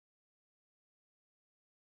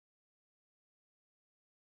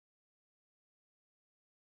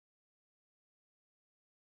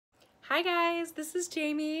Hi guys, this is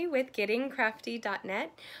Jamie with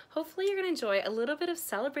gettingcrafty.net. Hopefully you're going to enjoy a little bit of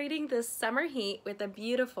celebrating this summer heat with a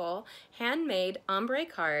beautiful handmade ombre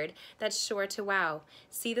card that's sure to wow.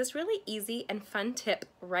 See this really easy and fun tip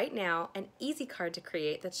right now, an easy card to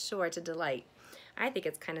create that's sure to delight. I think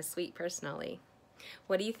it's kind of sweet personally.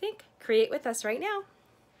 What do you think? Create with us right now.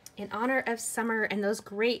 In honor of summer and those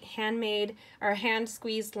great handmade or hand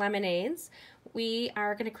squeezed lemonades, we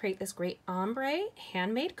are going to create this great ombre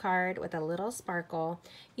handmade card with a little sparkle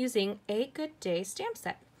using a Good Day stamp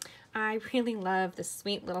set. I really love the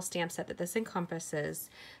sweet little stamp set that this encompasses.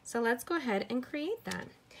 So let's go ahead and create that.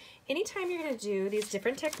 Anytime you're going to do these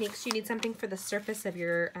different techniques, you need something for the surface of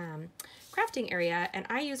your crafting area, and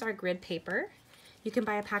I use our grid paper. You can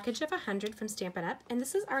buy a package of 100 from Stampin' Up, and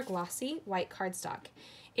this is our glossy white cardstock.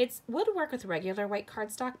 It would work with regular white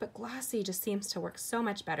cardstock, but glossy just seems to work so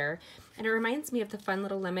much better, and it reminds me of the fun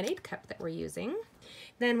little lemonade cup that we're using.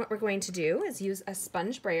 Then what we're going to do is use a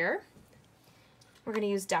sponge brayer. We're going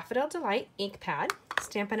to use Daffodil Delight ink pad.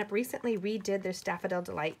 Stampin' Up recently redid their Daffodil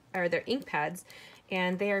Delight, or their ink pads,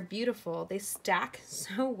 and they are beautiful. They stack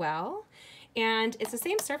so well, and it's the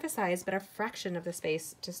same surface size, but a fraction of the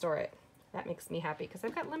space to store it. That makes me happy because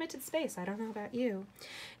I've got limited space. I don't know about you.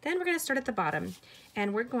 Then we're going to start at the bottom,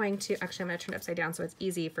 and we're going to, actually I'm going to turn it upside down so it's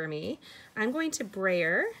easy for me. I'm going to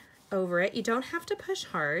brayer over it. You don't have to push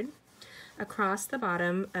hard across the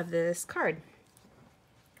bottom of this card.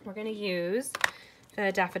 We're going to use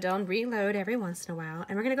the daffodil and reload every once in a while,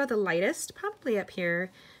 and we're going to go the lightest, probably up here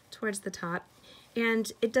towards the top. And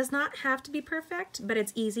it does not have to be perfect, but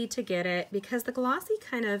it's easy to get it because the glossy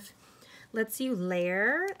kind of lets you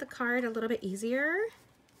layer the card a little bit easier,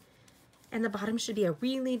 and the bottom should be a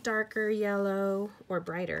really darker yellow or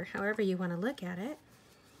brighter, however you want to look at it.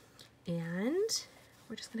 And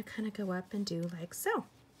we're just going to kind of go up and do like so.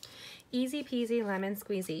 Easy peasy lemon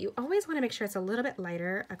squeezy. You always want to make sure it's a little bit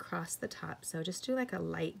lighter across the top, so just do like a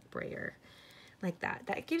light brayer like that.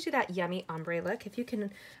 That gives you that yummy ombre look. If you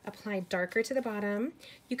can apply darker to the bottom,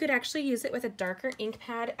 you could actually use it with a darker ink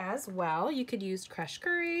pad as well. You could use crushed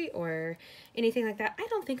curry or anything like that. I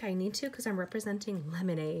don't think I need to because I'm representing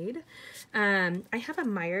lemonade. I have a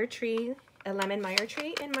Meyer tree, a lemon Meyer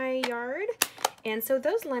tree in my yard, and so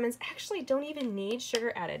those lemons actually don't even need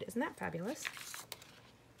sugar added. Isn't that fabulous?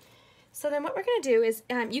 So then what we're going to do is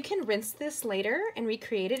you can rinse this later and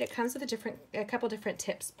recreate it. It comes with a couple different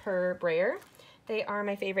tips per brayer. They are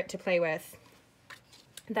my favorite to play with.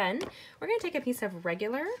 Then we're going to take a piece of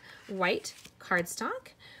regular white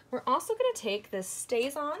cardstock. We're also going to take this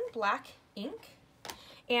Stays On black ink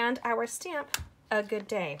and our stamp, A Good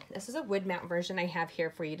Day. This is a wood mount version I have here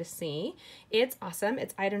for you to see. It's awesome.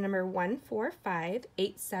 It's item number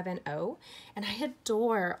 145870, and I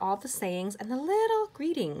adore all the sayings and the little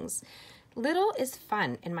greetings. Little is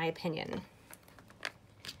fun, in my opinion.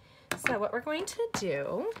 So what we're going to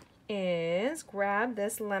do is grab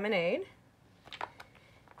this lemonade,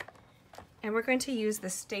 and we're going to use the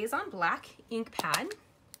Stays On black ink pad.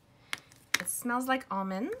 It smells like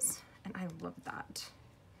almonds, and I love that.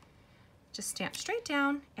 Just stamp straight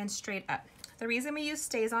down and straight up. The reason we use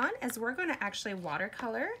Stays On is we're going to actually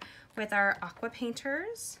watercolor with our aqua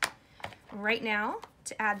painters right now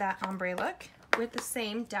to add that ombre look with the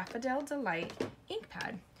same Daffodil Delight ink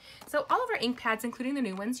pad. So all of our ink pads, including the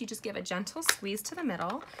new ones, you just give a gentle squeeze to the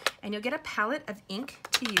middle, and you'll get a palette of ink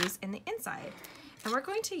to use in the inside. And we're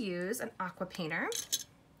going to use an aqua painter.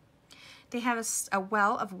 They have a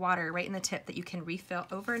well of water right in the tip that you can refill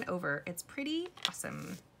over and over. It's pretty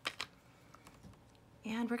awesome.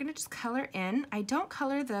 And we're gonna just color in. I don't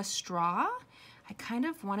color the straw. I kind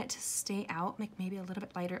of want it to stay out, make maybe a little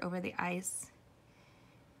bit lighter over the ice.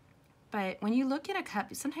 But when you look at a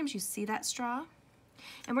cup, sometimes you see that straw.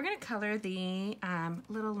 And we're going to color the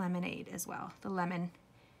little lemonade as well, the lemon.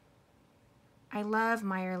 I love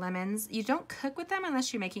Meyer lemons. You don't cook with them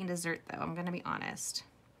unless you're making dessert, though, I'm going to be honest.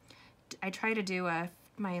 I try to do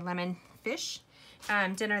my lemon fish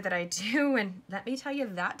dinner that I do, and let me tell you,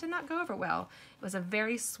 that did not go over well. It was a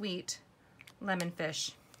very sweet lemon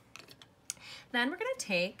fish. Then we're going to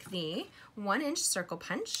take the 1-inch circle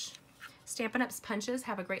punch. Stampin' Up's punches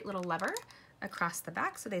have a great little lever across the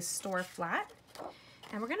back so they store flat.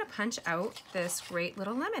 And we're going to punch out this great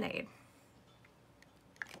little lemonade.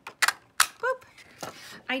 Boop.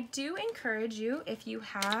 I do encourage you, if you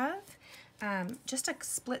have just a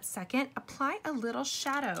split second, apply a little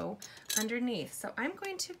shadow underneath. So I'm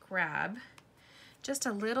going to grab just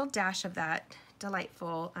a little dash of that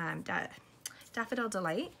delightful Daffodil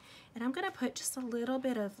Delight, and I'm going to put just a little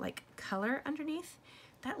bit of like color underneath.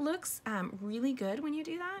 That looks really good when you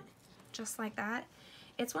do that, just like that.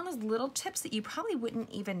 It's one of those little tips that you probably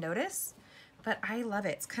wouldn't even notice, but I love it.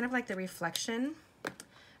 It's kind of like the reflection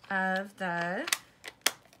of the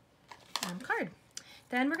card.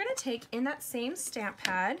 Then we're gonna take in that same stamp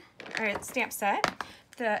pad, or stamp set,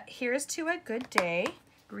 the here's to a good day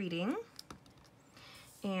greeting,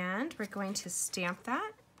 and we're going to stamp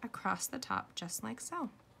that across the top just like so.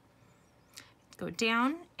 Go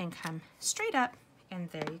down and come straight up,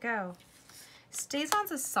 and there you go.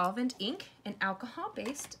 StazOn's a solvent ink and alcohol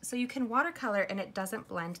based, so you can watercolor and it doesn't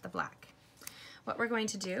blend the black. What we're going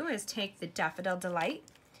to do is take the Daffodil Delight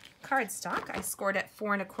cardstock. I scored at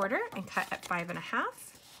 4 1/4 and cut at 5 1/2.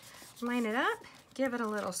 Line it up, give it a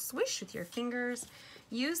little swish with your fingers.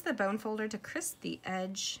 Use the bone folder to crisp the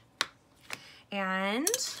edge, and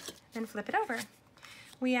then flip it over.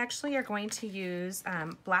 We actually are going to use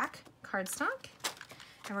black cardstock,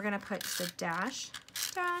 and we're gonna put the dash,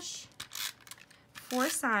 4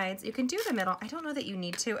 sides. You can do the middle. I don't know that you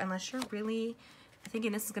need to unless you're really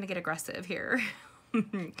thinking this is gonna get aggressive here.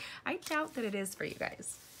 I doubt that it is for you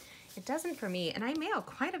guys. It doesn't for me, and I mail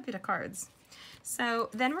quite a bit of cards. So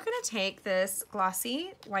then we're gonna take this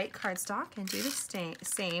glossy white cardstock and do the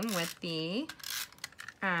same with the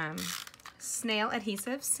snail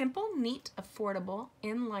adhesive. Simple, neat, affordable,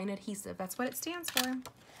 inline adhesive. That's what it stands for.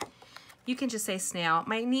 You can just say snail.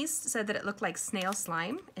 My niece said that it looked like snail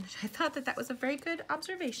slime, and I thought that that was a very good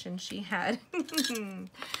observation she had.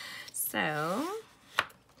 So,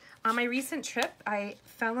 on my recent trip, I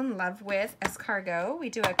fell in love with escargot. We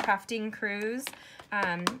do a crafting cruise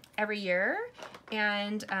every year,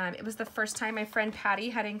 and it was the first time my friend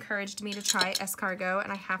Patty had encouraged me to try escargot,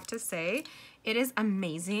 and I have to say, it is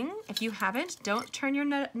amazing. If you haven't, don't turn your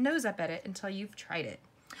nose up at it until you've tried it.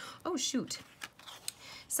 Oh, shoot.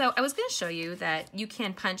 So I was going to show you that you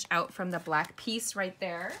can punch out from the black piece right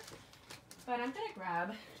there, but I'm going to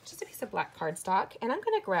grab just a piece of black cardstock, and I'm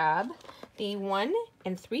going to grab the 1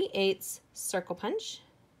 3/8 circle punch,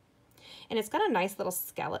 and it's got a nice little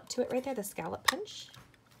scallop to it right there, the scallop punch.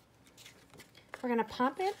 We're going to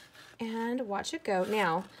pop it and watch it go.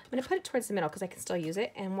 Now, I'm going to put it towards the middle because I can still use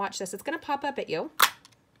it, and watch this. It's going to pop up at you.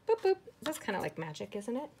 Boop, boop. That's kind of like magic,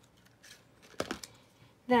 isn't it?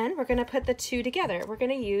 Then we're going to put the two together. We're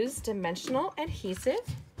going to use dimensional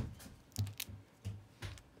adhesive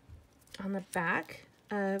on the back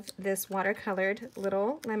of this watercolored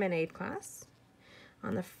little lemonade glass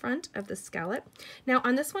on the front of the scallop. Now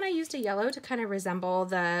on this one I used a yellow to kind of resemble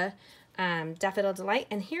the Daffodil Delight,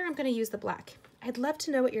 and here I'm going to use the black. I'd love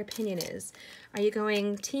to know what your opinion is. Are you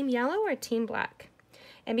going team yellow or team black?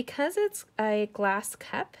 And because it's a glass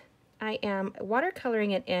cup, I am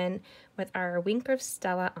watercoloring it in with our Winkler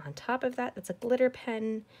Stella on top of that. It's a glitter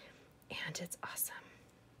pen, and it's awesome.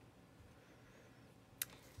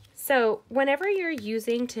 So whenever you're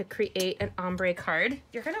using to create an ombre card,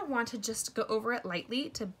 you're gonna want to just go over it lightly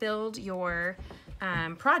to build your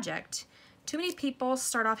project. Too many people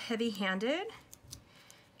start off heavy-handed,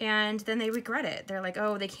 and then they regret it. They're like,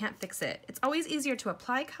 oh, they can't fix it. It's always easier to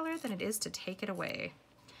apply color than it is to take it away.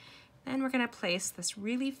 Then we're gonna place this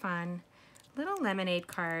really fun little lemonade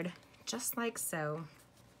card, just like so.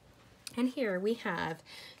 And here we have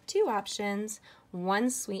 2 options, 1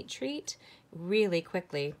 sweet treat, really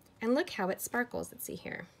quickly. And look how it sparkles, let's see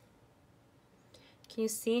here. Can you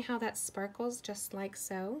see how that sparkles just like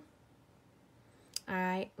so?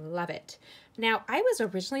 I love it. Now, I was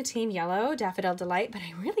originally team yellow, Daffodil Delight, but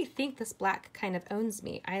I really think this black kind of owns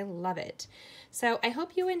me. I love it. So I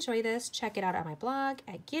hope you enjoy this. Check it out on my blog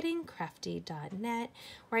at gettingcrafty.net,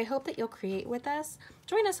 where I hope that you'll create with us,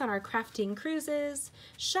 join us on our crafting cruises,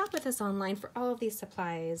 shop with us online for all of these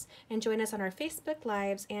supplies, and join us on our Facebook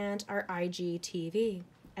Lives and our IGTV.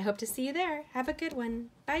 I hope to see you there. Have a good one.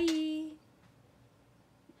 Bye.